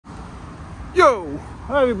Yo,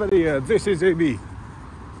 hi everybody, this is AB.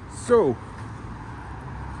 So,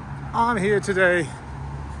 I'm here today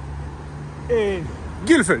in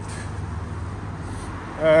Guildford.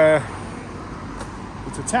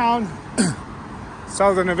 It's a town,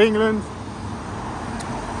 southern of England.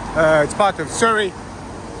 It's part of Surrey.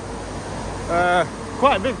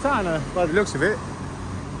 Quite a big town by the looks of it.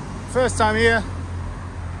 First time here.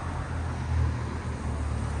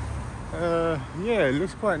 Yeah, it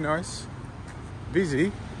looks quite nice.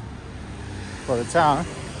 Busy for the town.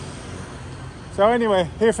 So anyway,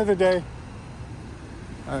 here for the day.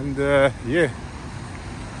 And yeah,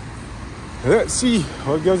 let's see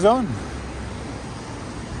what goes on.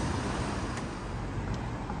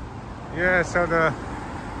 Yeah, so the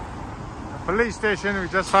police station, we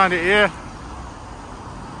just found it here,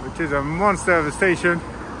 which is a monster of a station.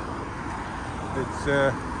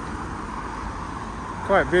 It's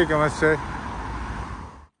quite big, I must say.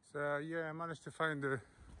 So yeah, I managed to find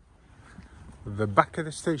the back of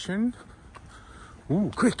the station.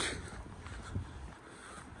 Ooh, quick!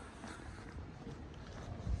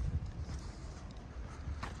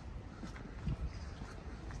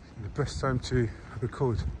 The best time to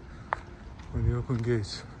record when they open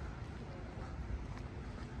gates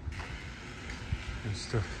and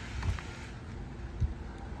stuff.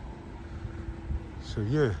 So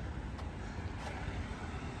yeah,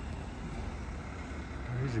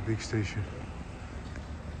 it is a big station.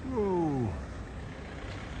 Whoa!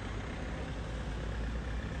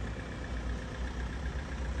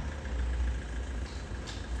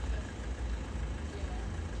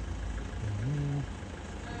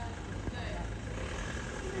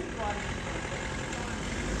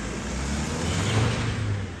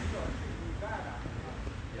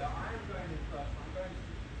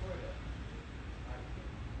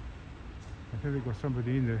 I think they got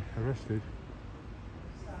somebody in there arrested.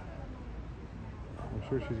 I'm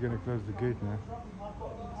sure she's going to close the gate now.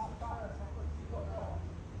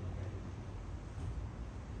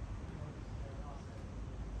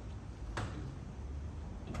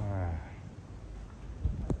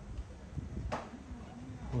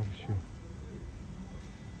 What a shame.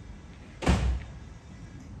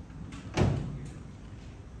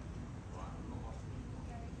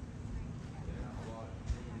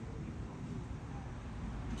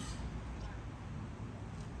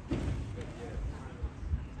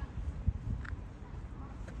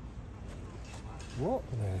 What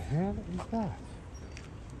the hell is that?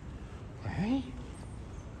 Hey?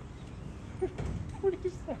 What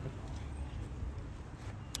is that?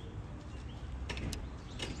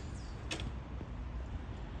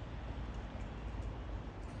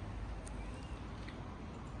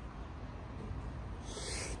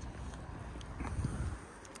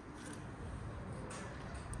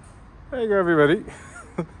 There you go, everybody.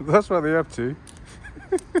 That's what they're up to.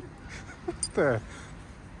 There.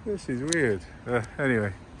 This is weird.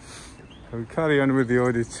 Anyway, we'll carry on with the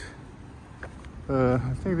audit. I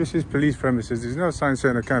think this is police premises. There's no sign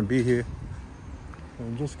saying I can't be here.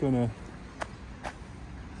 I'm just gonna...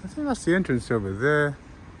 I think that's the entrance over there.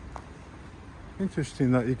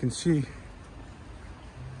 Interesting that you can see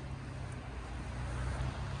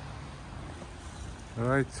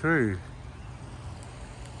right through.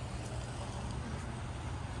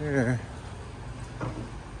 Yeah.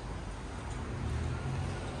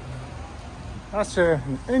 That's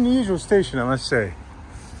an unusual station, I must say.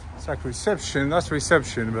 It's like reception, that's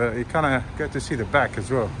reception, but you kind of get to see the back as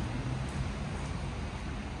well.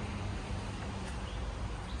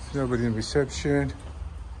 There's nobody in reception.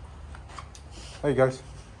 Hey guys.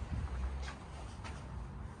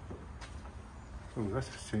 Oh, that's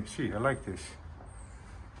a sheet, I like this.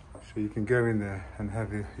 So you can go in there and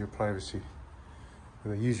have your privacy.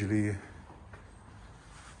 But usually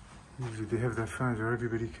they have their phones where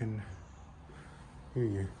everybody can hear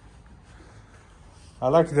you. I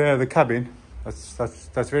like the cabin.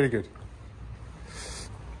 That's very good.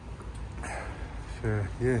 So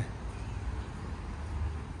yeah,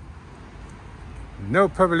 no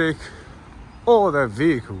public or their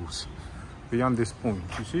vehicles beyond this point.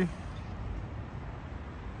 You see,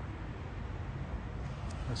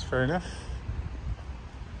 that's fair enough.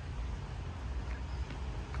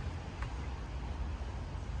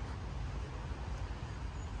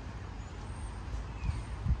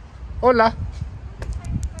 Hola.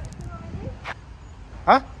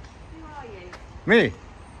 Huh? Who are you? Me?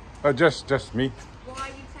 Oh, just me. Why are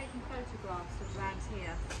you taking photographs of around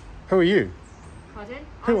here? Who are you? Pardon?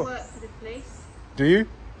 Who? I work for the police. Do you?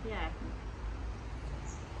 Yeah.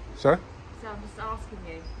 So? So I'm just asking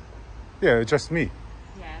you. Yeah, just me.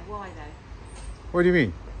 Yeah, why though? What do you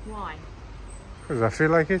mean? Why? Because I feel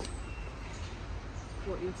like it.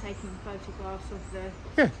 What, you're taking photographs of the...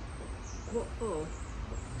 Yeah, What for?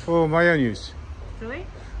 for my own use. Sorry?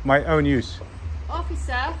 My own use.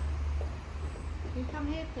 Officer, can you come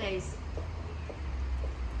here, please?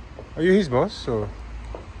 Are you his boss or?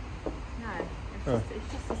 No,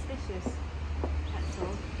 it's just suspicious. That's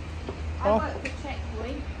all. I Oh. work for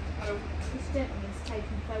Checkpoint. This gentleman's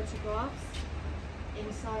taking photographs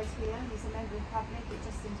inside here. He's a member of the public. It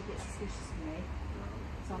just seems a bit suspicious to me.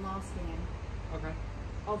 So I'm asking him. Okay.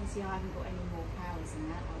 Obviously, I haven't got any more powers than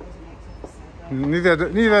that. I was an ex-officer.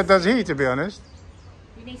 But Neither does he, to be honest.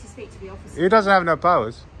 you need to speak to the officer. He doesn't have no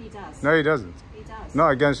powers. He does. No, he doesn't. He does. Not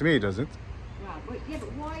against me, he doesn't. Right. Well, yeah,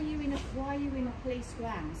 but why are you in a police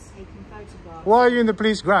grounds taking photographs? Why are you in the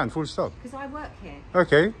police ground? Full stop. Because I work here.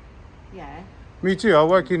 Okay. Yeah. Me too. I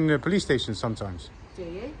work in the police station sometimes. Do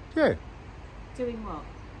you? Yeah. Doing what?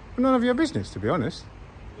 None of your business, to be honest.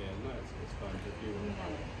 Yeah, no, it's fine. If you You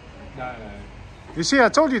want. know. No. You see, I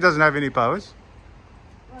told you he doesn't have any powers.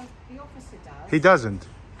 Well, the officer does. He doesn't.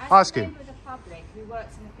 As Ask a him. member of the public who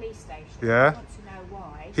works in the police station, Yeah. I want to know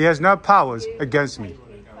why. He has no powers you against take me.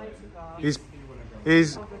 photographs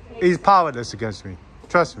He's of the police he's powerless against me.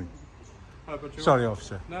 Trust me. Oh, but you're Sorry, right.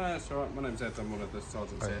 officer. No, it's all right. My name's Ed. I'm one of the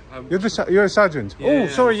sergeants here. You're a sergeant. Oh,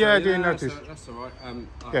 sorry. Yeah, I didn't that's notice. That's all right.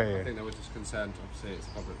 Yeah. I think they were just concerned. Obviously, it's a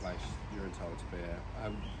public place. You're entitled to be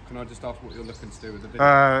here. Can I just ask what you're looking to do with the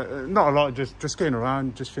video? Not a lot. Just going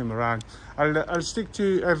around, just film around. I'll stick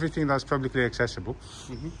to everything that's publicly accessible.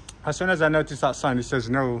 As soon as I notice that sign, it says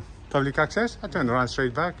no public access. I turn around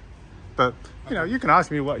straight back. But you know, you can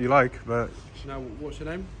ask me what you like, but Now, what's your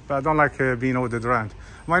name? I don't like being ordered around.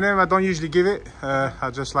 My name, I don't usually give it.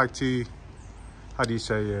 I just like to, how do you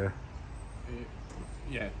say?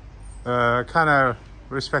 Yeah. Kind of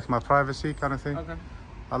respect my privacy, kind of thing. Okay.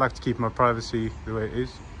 I like to keep my privacy the way it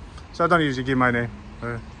is, so I don't usually give my name.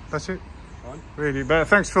 That's it, Fine. really. But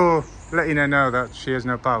thanks for letting her know that she has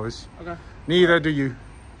no powers. Okay. Neither do you.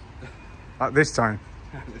 At this time,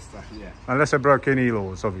 This time, yeah. unless I broke any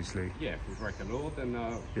laws, obviously. Yeah, if we break a law, then.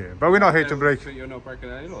 Yeah, but we're not here to break. But you're not breaking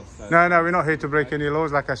any laws. So No, we're not here to break any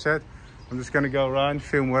laws. Like I said, I'm just going to go around,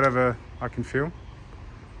 film whatever I can film,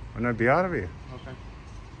 and then be out of here. Okay.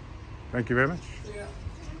 Thank you very much. Yeah.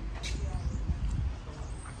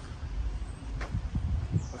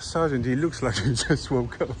 Sergeant, he looks like he just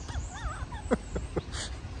woke up.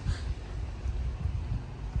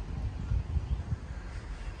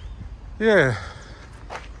 Yeah.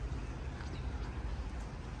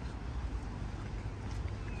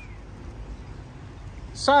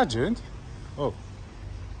 Sergeant? Oh.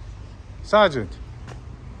 Sergeant.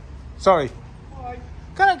 Sorry. Hi.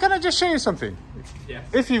 Can I just show you something? Yes.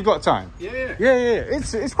 If you've got time. Yeah. Yeah.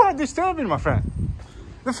 It's quite disturbing, my friend.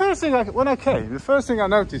 The first thing when I came, the first thing I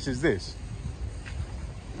noticed is this.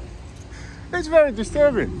 It's very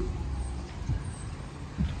disturbing.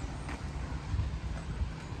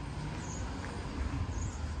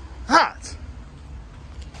 That.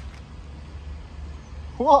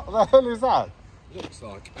 What the hell is that? Looks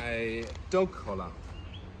like a dog collar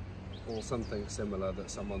or something similar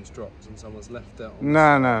that someone's dropped and someone's left it on.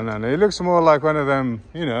 No. It looks more like one of them,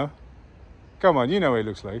 you know. Come on, you know what it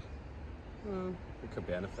looks like. It could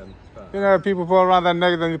be anything. But, You know, people put around their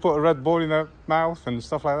neck, then you put a red ball in their mouth and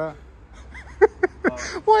stuff like that.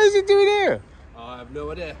 What is he doing here? I have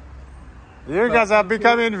no idea. You guys are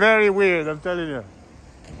becoming very weird, I'm telling you.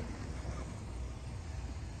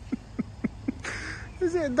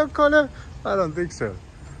 Is it a dog collar? I don't think so.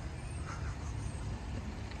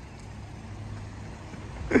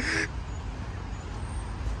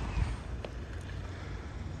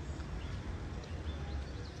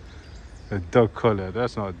 A dog collar,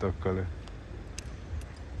 that's not a dog collar.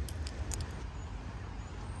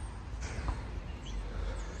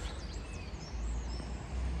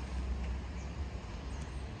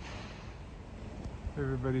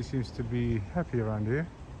 Everybody seems to be happy around here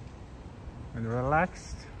and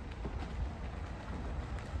relaxed,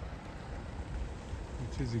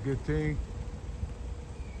 which is a good thing.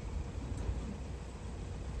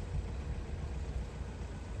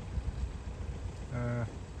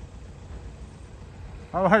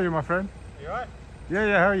 How are you, my friend? You alright?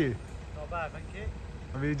 Yeah, how are you? Not bad, thank you.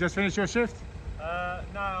 Have you just finished your shift?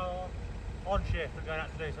 No, on shift, we're going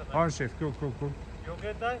out to do something. On shift, cool. You all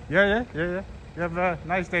good though? Yeah. You have a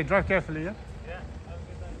nice day, drive carefully, yeah? Yeah, have a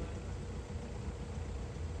good day, mate.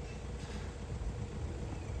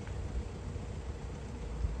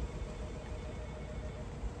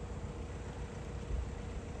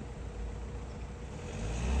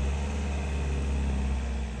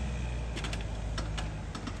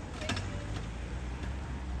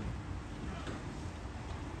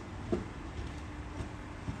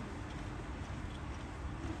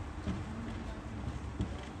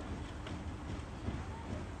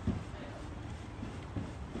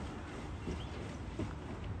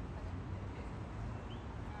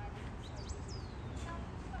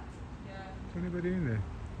 Is anybody in there?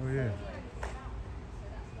 Oh yeah.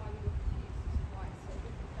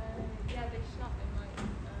 Yeah, they shot in like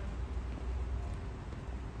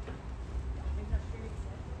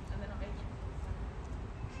and they're not agents.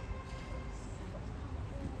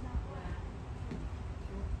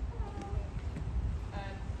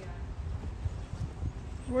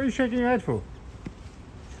 What are you shaking your head for?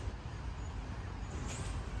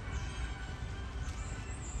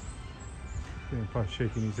 Yeah, Pat's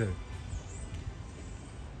shaking his head.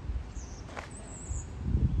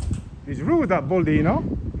 He's rude, that Baldy, you know?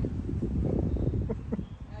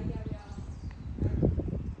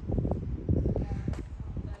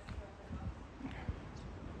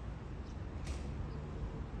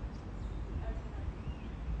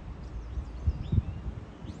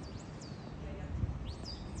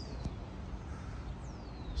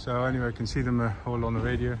 So anyway, I can see them all on the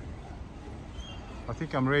radio. I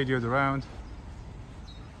think I'm radioed around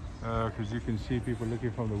because you can see people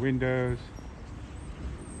looking from the windows.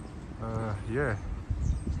 Yeah,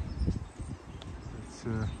 it's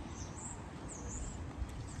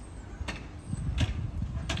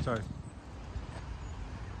sorry.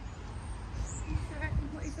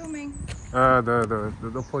 What are you filming?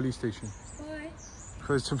 The police station. Why?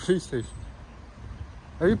 Because it's a police station.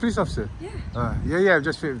 Are you a police officer? Yeah. Yeah,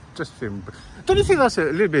 just film. Don't you think that's a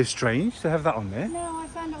little bit strange to have that on there? No, I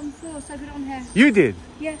found it on the floor, so I put it on here. You did?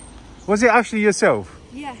 Yeah. Was it actually yourself?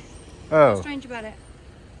 Yeah. Oh. What's strange about it?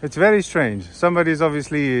 It's very strange. Somebody's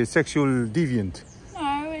obviously a sexual deviant.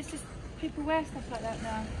 No, it's just people wear stuff like that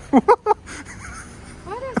now.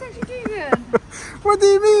 Why do I sexually deviant? What do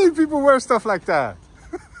you mean people wear stuff like that?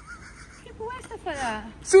 People wear stuff like that.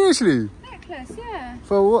 Seriously? Necklace, yeah.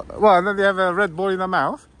 For what? Well, and then they have a red ball in their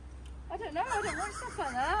mouth? I don't know, I don't want stuff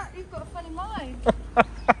like that. You've got a funny mind.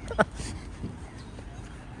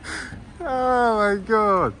 Oh my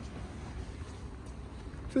god.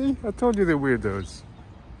 See, I told you they're weirdos.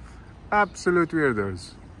 Absolute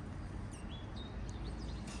weirdos.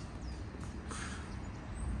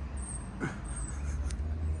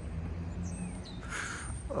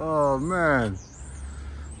 Oh man.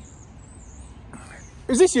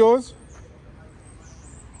 Is this yours?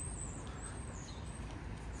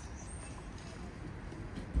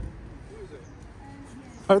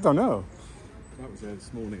 I don't know. That was there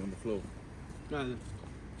this morning on the floor. No,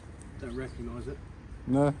 don't recognise it.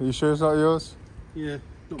 No, are you sure it's not yours? Yeah.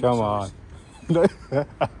 Not Come my on. size. No. Are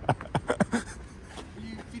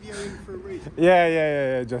you videoing for a reason?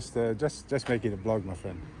 Yeah. Just make it a vlog, my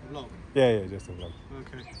friend. Vlog? Yeah, just a vlog.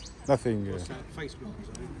 Okay. Nothing. What's that? Facebook or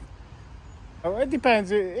something? Oh, it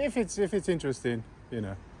depends if it's interesting, you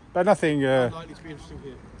know. But nothing. Likely to be interesting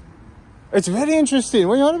here. It's very interesting.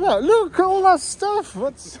 What are you on about? Look at all that stuff.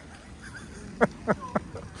 What's?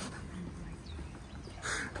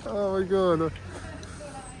 Oh my god.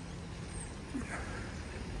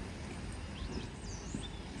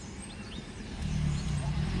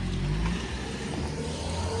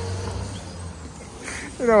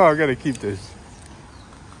 You know what, I'm gonna keep this.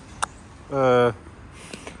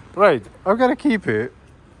 Right, I'm gonna keep it.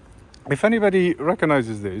 If anybody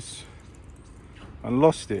recognizes this and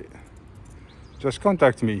lost it, just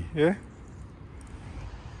contact me, yeah?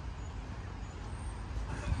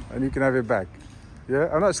 And you can have it back. Yeah,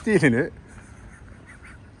 I'm not stealing it.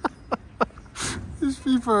 These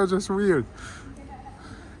people are just weird.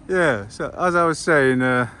 Yeah, so as I was saying,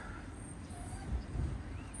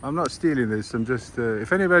 I'm not stealing this. I'm just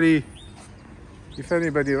if anybody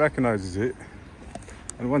recognizes it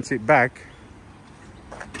and wants it back,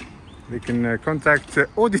 they can contact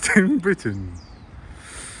Auditing Britain.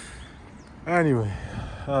 Anyway,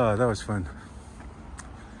 that was fun.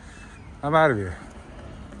 I'm out of here.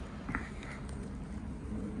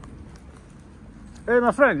 Hey,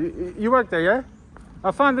 my friend, you work there, yeah?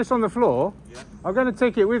 I found this on the floor. Yeah. I'm going to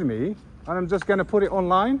take it with me, and I'm just going to put it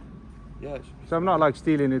online. Yeah. So I'm not like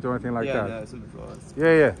stealing it or anything like that. Yeah, it's on the floor.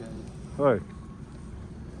 Yeah. All right.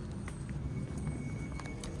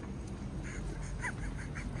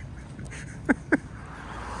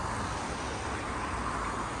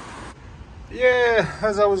 Yeah,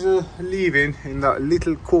 as I was leaving in that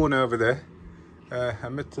little corner over there, I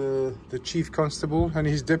met the chief constable and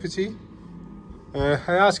his deputy. I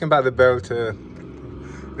asked him about the belt.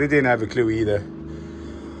 They didn't have a clue either.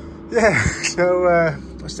 Yeah, so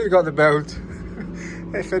I still got the belt.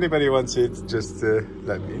 If anybody wants it, just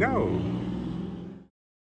let me know.